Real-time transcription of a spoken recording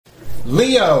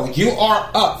Leo, you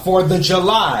are up for the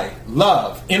July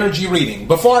Love Energy Reading.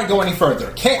 Before I go any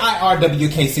further,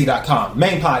 KIRWKC.com,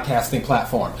 main podcasting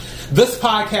platform. This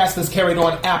podcast is carried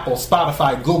on Apple,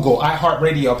 Spotify, Google,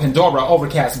 iHeartRadio, Pandora,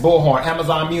 Overcast, Bullhorn,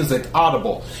 Amazon Music,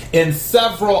 Audible, and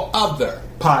several other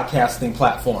podcasting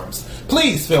platforms.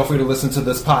 Please feel free to listen to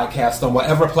this podcast on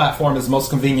whatever platform is most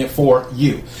convenient for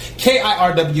you.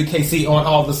 KIRWKC on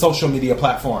all the social media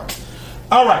platforms.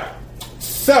 All right.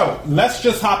 So, let's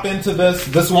just hop into this.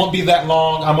 This won't be that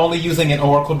long. I'm only using an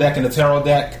Oracle deck and a Tarot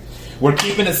deck. We're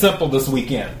keeping it simple this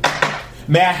weekend.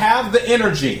 May I have the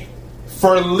energy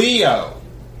for Leo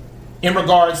in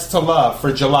regards to love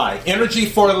for July? Energy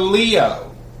for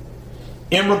Leo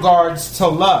in regards to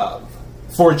love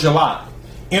for July.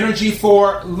 Energy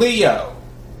for Leo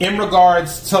in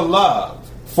regards to love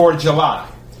for July.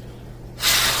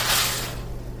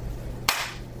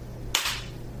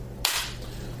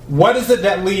 What is it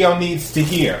that Leo needs to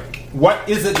hear? What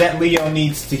is it that Leo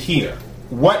needs to hear?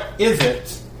 What is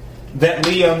it that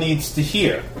Leo needs to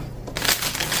hear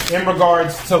in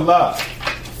regards to love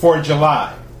for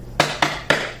July?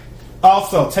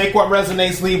 Also, take what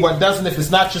resonates, leave what doesn't. If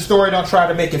it's not your story, don't try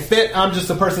to make it fit. I'm just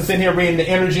a person sitting here reading the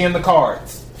energy and the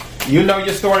cards. You know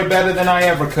your story better than I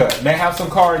ever could. May I have some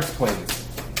cards, please?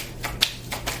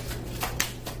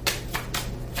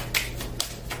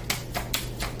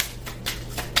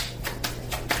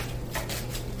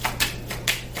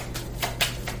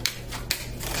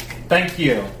 Thank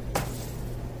you.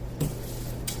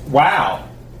 Wow.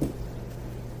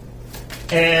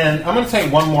 And I'm going to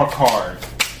take one more card.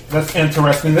 That's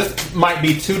interesting. This might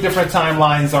be two different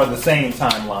timelines or the same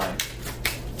timeline.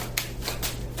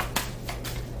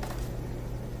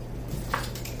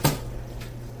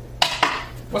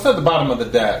 What's at the bottom of the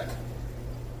deck?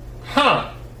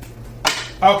 Huh.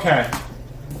 Okay.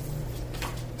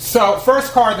 So,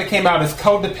 first card that came out is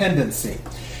codependency.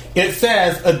 It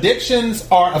says addictions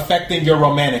are affecting your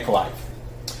romantic life.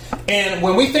 And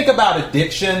when we think about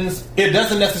addictions, it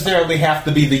doesn't necessarily have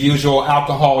to be the usual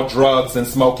alcohol, drugs, and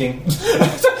smoking.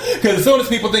 Because as soon as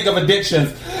people think of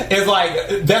addictions, it's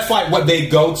like, that's like what they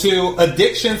go to.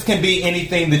 Addictions can be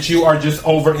anything that you are just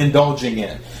overindulging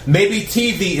in. Maybe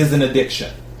TV is an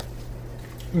addiction.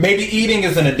 Maybe eating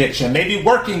is an addiction. Maybe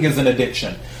working is an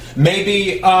addiction.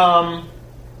 Maybe,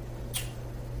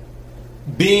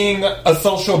 being a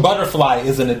social butterfly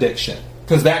is an addiction,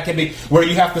 because that can be where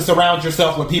you have to surround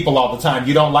yourself with people all the time.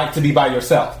 You don't like to be by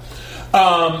yourself.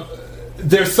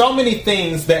 There's so many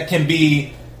things that can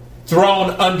be thrown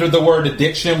under the word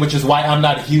addiction, which is why I'm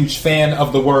not a huge fan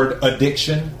of the word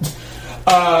addiction.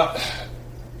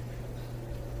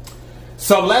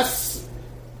 So let's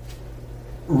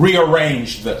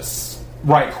rearrange this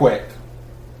right quick.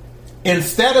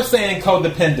 Instead of saying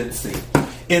codependency,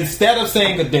 instead of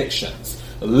saying addictions,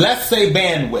 let's say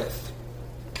bandwidth,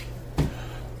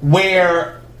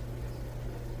 where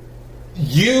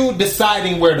you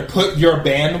deciding where to put your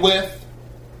bandwidth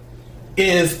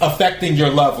is affecting your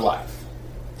love life.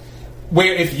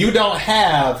 Where if you don't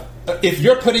have, if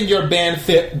you're putting your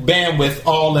bandwidth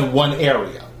all in one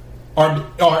area, or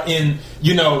in,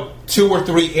 you know, 2 or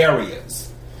 3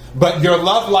 areas, but your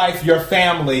love life, your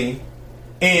family,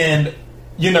 and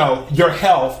you know, your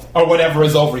health or whatever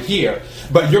is over here,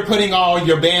 but you're putting all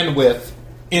your bandwidth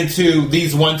into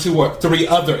these 1, 2, or 3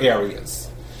 other areas,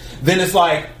 then it's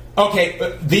like,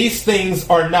 okay, these things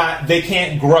are not, they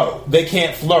can't grow, they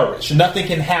can't flourish, nothing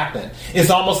can happen. It's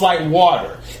almost like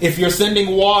water. If you're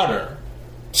sending water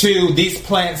to these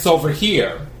plants over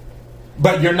here,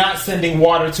 but you're not sending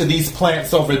water to these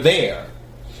plants over there,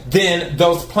 then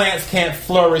those plants can't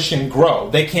flourish and grow.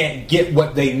 They can't get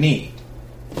what they need.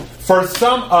 For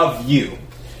some of you,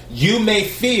 you may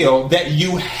feel that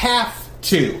you have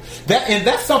to. And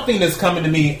that's something that's coming to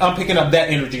me. I'm picking up that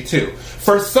energy too.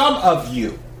 For some of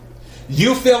you,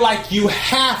 you feel like you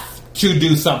have to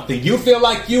do something. You feel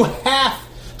like you have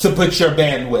to put your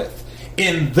bandwidth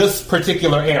in this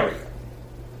particular area.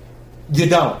 You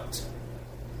don't.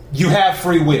 You have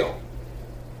free will.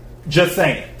 Just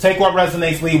saying. Take what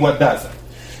resonates, leave what doesn't.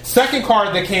 Second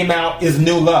card that came out is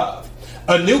new love.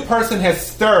 A new person has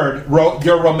stirred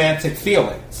your romantic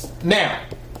feelings. Now,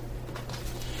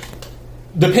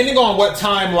 depending on what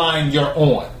timeline you're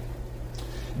on,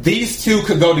 these two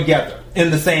could go together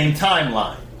in the same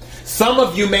timeline. Some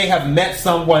of you may have met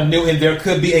someone new, and there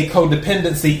could be a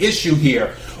codependency issue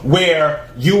here where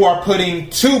you are putting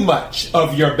too much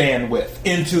of your bandwidth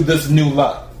into this new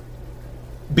love.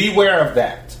 Beware of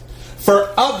that.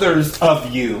 For others of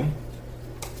you,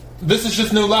 this is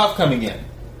just new love coming in.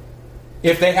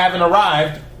 If they haven't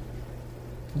arrived,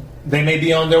 they may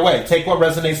be on their way. Take what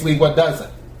resonates, leave what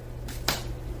doesn't.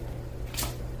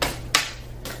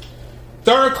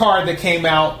 third card that came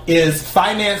out is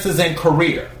finances and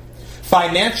career.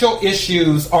 Financial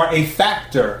issues are a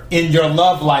factor in your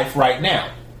love life right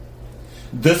now.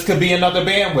 This could be another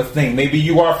bandwidth thing. Maybe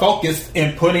you are focused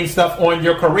in putting stuff on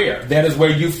your career. That is where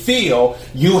you feel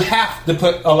you have to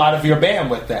put a lot of your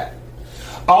bandwidth at.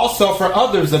 Also, for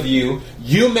others of you,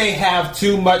 you may have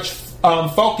too much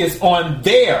focus on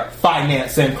their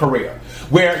finance and career,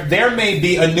 where there may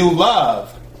be a new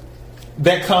love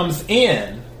that comes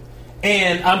in,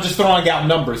 and I'm just throwing out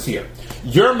numbers here.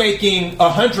 You're making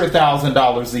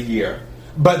 $100,000 a year,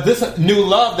 but this new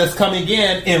love that's coming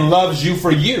in and loves you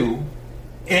for you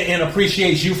and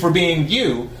appreciates you for being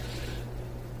you,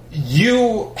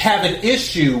 you have an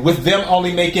issue with them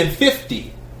only making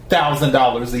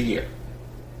 $50,000 a year.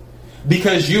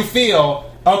 Because you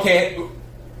feel, okay,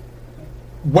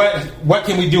 what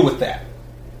can we do with that?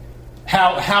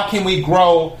 How can we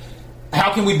grow?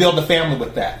 How can we build a family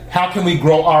with that? How can we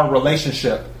grow our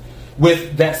relationship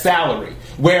with that salary?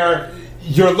 Where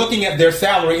you're looking at their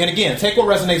salary, and again, take what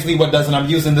resonates, leave what doesn't. I'm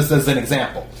using this as an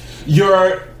example.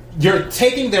 You're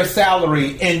taking their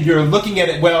salary and you're looking at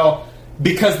it, well,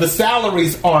 because the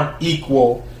salaries aren't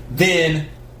equal, then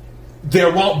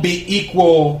there won't be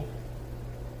equal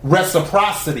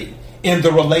reciprocity in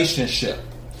the relationship.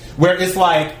 Where it's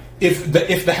like, if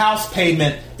the house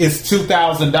payment is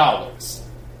 $2,000,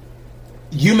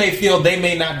 you may feel they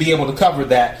may not be able to cover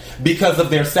that because of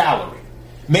their salary.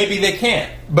 Maybe they can't.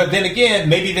 But then again,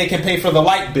 maybe they can pay for the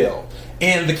light bill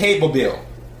and the cable bill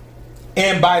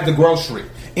and buy the grocery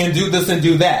and do this and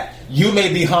do that. You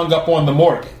may be hung up on the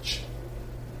mortgage.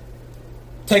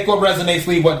 Take what resonates,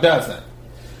 leave what doesn't.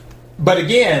 But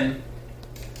again,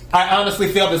 I honestly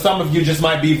feel that some of you just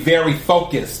might be very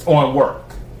focused on work.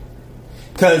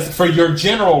 Because for your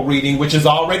general reading, which is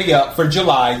already up for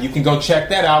July, you can go check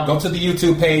that out. Go to the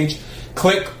YouTube page,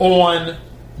 click on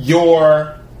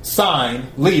your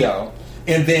sign, Leo,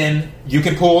 and then you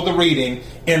can pull the reading.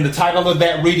 And the title of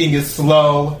that reading is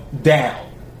Slow Down,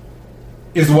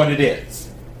 is what it is.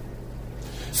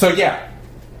 So yeah,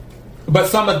 but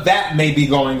some of that may be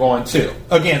going on too.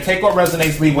 Again, take what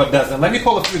resonates, leave what doesn't. Let me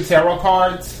pull a few tarot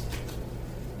cards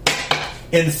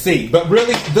and see. But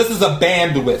really, this is a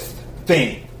bandwidth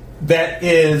thing that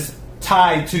is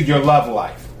tied to your love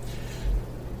life.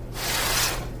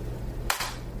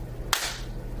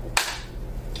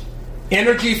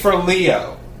 Energy for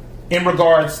Leo in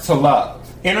regards to love.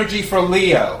 Energy for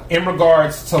Leo in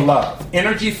regards to love.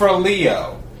 Energy for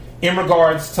Leo in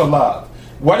regards to love.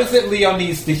 What is it Leo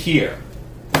needs to hear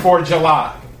for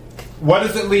July? What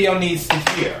is it Leo needs to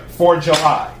hear for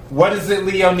July? What is it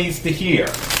Leo needs to hear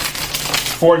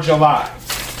for July?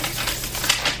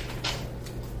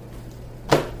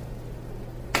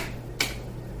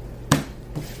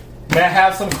 May I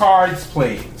have some cards,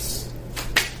 please?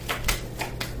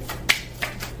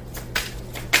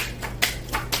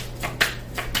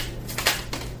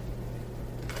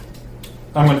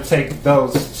 I'm going to take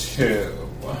those two.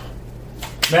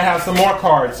 May I have some more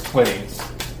cards, please?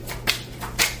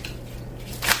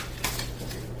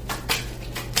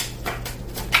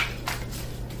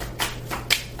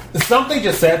 Something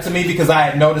just said to me, because I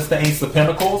had noticed the Ace of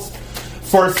Pentacles.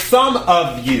 For some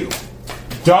of you,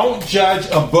 don't judge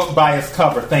a book by its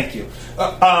cover. Thank you.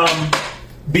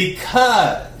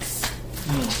 Because,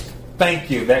 thank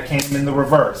you, that came in the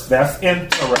reverse. That's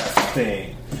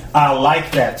interesting. I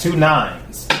like that. 2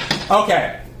 9s.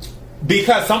 Okay.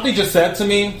 Because something just said to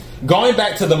me, going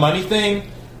back to the money thing,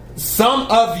 some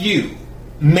of you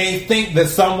may think that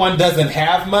someone doesn't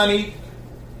have money.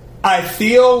 I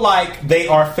feel like they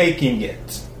are faking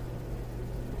it.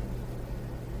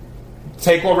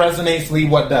 Take what resonates, leave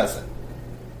what doesn't.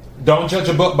 Don't judge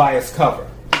a book by its cover.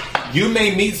 You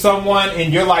may meet someone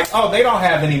and you're like, oh, they don't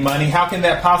have any money. How can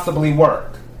that possibly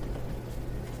work?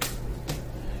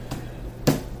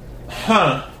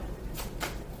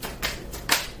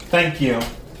 Thank you.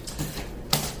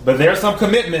 But there's some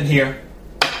commitment here.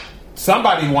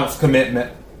 Somebody wants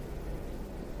commitment.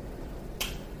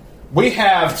 We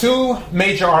have 2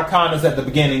 major arcanas at the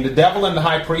beginning, the Devil and the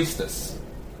High Priestess.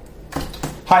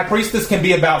 High Priestess can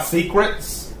be about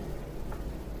secrets,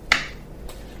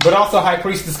 but also High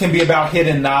Priestess can be about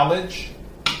hidden knowledge.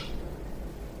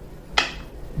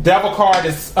 Devil card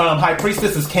is, High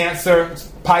Priestess is Cancer,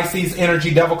 Pisces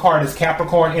energy. Devil card is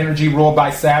Capricorn energy, ruled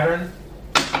by Saturn.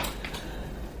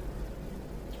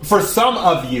 For some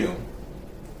of you,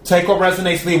 take what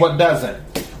resonates, leave what doesn't.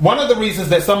 One of the reasons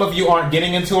that some of you aren't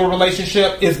getting into a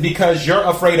relationship is because you're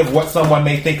afraid of what someone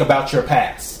may think about your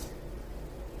past.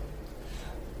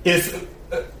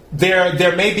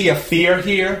 There may be a fear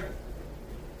here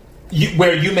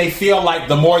where you may feel like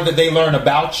the more that they learn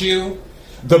about you,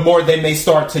 the more they may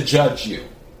start to judge you.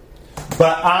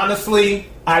 But honestly,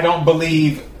 I don't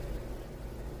believe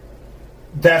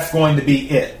that's going to be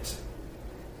it.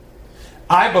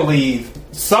 I believe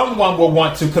someone will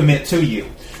want to commit to you.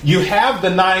 You have the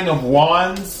Nine of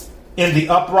Wands in the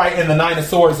upright and the Nine of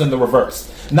Swords in the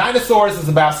reverse. Nine of Swords is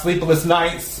about sleepless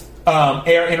nights,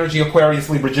 air energy, Aquarius,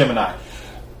 Libra, Gemini.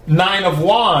 Nine of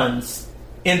Wands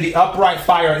in the upright,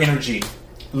 fire energy,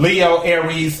 Leo,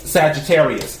 Aries,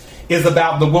 Sagittarius, is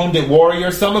about the wounded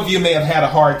warrior. Some of you may have had a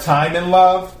hard time in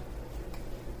love,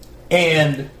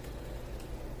 and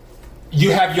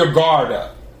you have your guard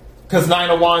up. Because Nine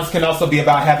of Wands can also be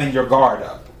about having your guard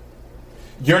up.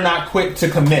 You're not quick to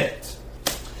commit.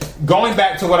 Going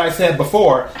back to what I said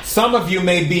before, some of you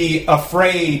may be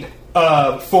afraid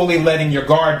of fully letting your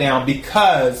guard down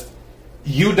because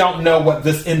you don't know what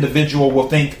this individual will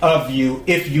think of you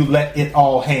if you let it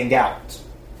all hang out.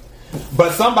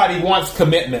 But somebody wants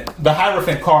commitment. The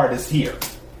Hierophant card is here.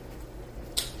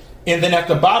 And then at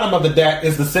the bottom of the deck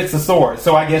is the Six of Swords.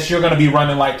 So I guess you're going to be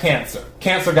running like Cancer.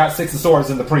 Cancer got Six of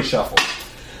Swords in the pre-shuffle,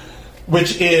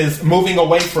 which is moving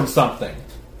away from something.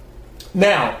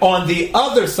 Now, on the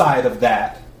other side of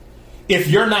that, if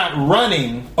you're not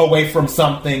running away from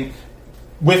something,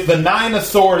 with the Nine of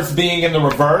Swords being in the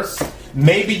reverse,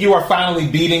 maybe you are finally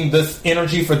beating this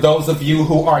energy for those of you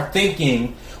who are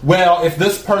thinking, well, if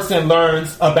this person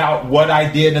learns about what I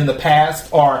did in the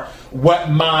past or what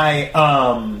my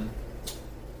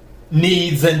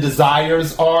needs and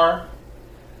desires are,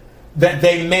 that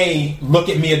they may look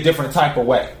at me a different type of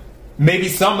way. Maybe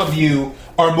some of you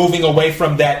are moving away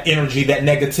from that energy, that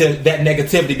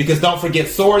negativity, because don't forget,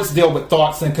 swords deal with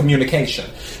thoughts and communication.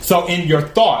 So in your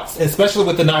thoughts, especially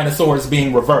with the Nine of Swords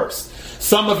being reversed,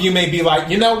 some of you may be like,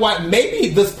 you know what, maybe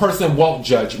this person won't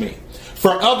judge me.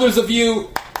 For others of you,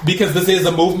 because this is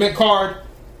a movement card,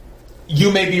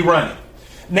 you may be running.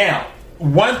 Now,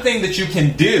 one thing that you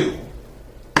can do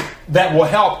that will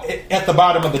help at the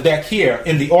bottom of the deck here,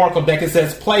 in the Oracle deck, it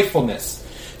says playfulness.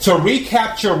 To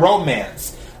recapture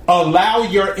romance, allow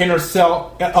your inner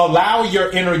self, allow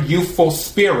your inner youthful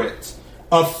spirit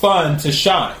of fun to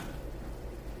shine.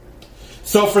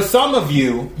 So for some of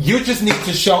you, you just need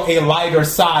to show a lighter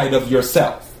side of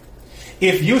yourself.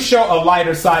 If you show a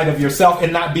lighter side of yourself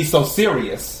and not be so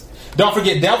serious, don't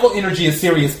forget, devil energy is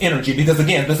serious energy, because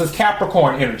again, this is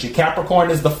Capricorn energy.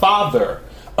 Capricorn is the father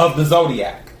of the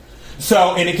zodiac.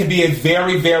 So, and it can be a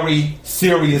very, very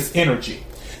serious energy.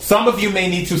 Some of you may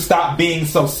need to stop being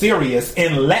so serious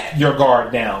and let your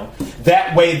guard down.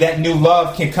 That way that new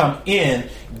love can come in.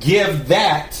 Give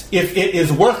that, if it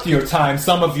is worth your time,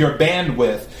 some of your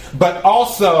bandwidth. But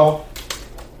also,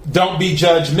 don't be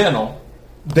judgmental.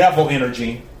 Devil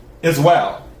energy as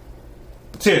well,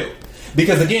 too.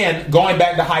 Because again, going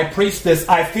back to High Priestess,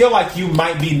 I feel like you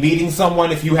might be meeting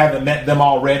someone, if you haven't met them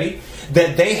already,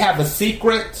 that they have a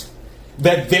secret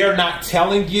that they're not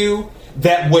telling you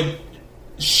that would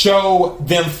show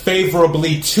them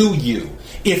favorably to you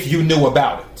if you knew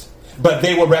about it. But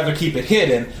they would rather keep it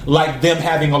hidden, like them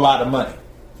having a lot of money.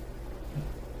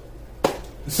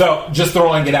 So, just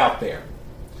throwing it out there.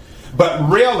 But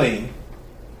really,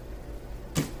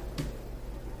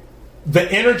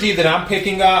 the energy that I'm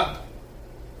picking up,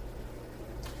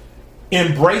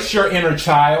 embrace your inner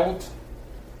child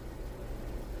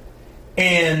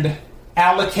and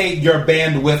allocate your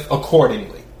bandwidth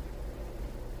accordingly.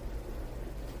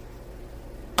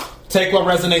 Take what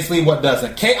resonates, leave what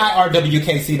doesn't.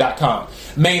 KIRWKC.com,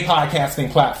 main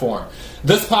podcasting platform.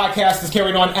 This podcast is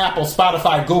carried on Apple,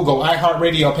 Spotify, Google,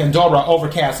 iHeartRadio, Pandora,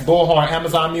 Overcast, Bullhorn,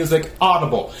 Amazon Music,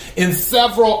 Audible, and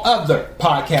several other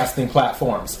podcasting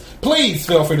platforms. Please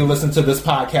feel free to listen to this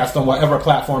podcast on whatever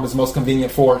platform is most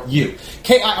convenient for you.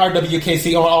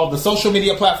 KIRWKC on all the social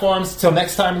media platforms. Till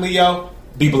next time, Leo,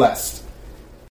 be blessed.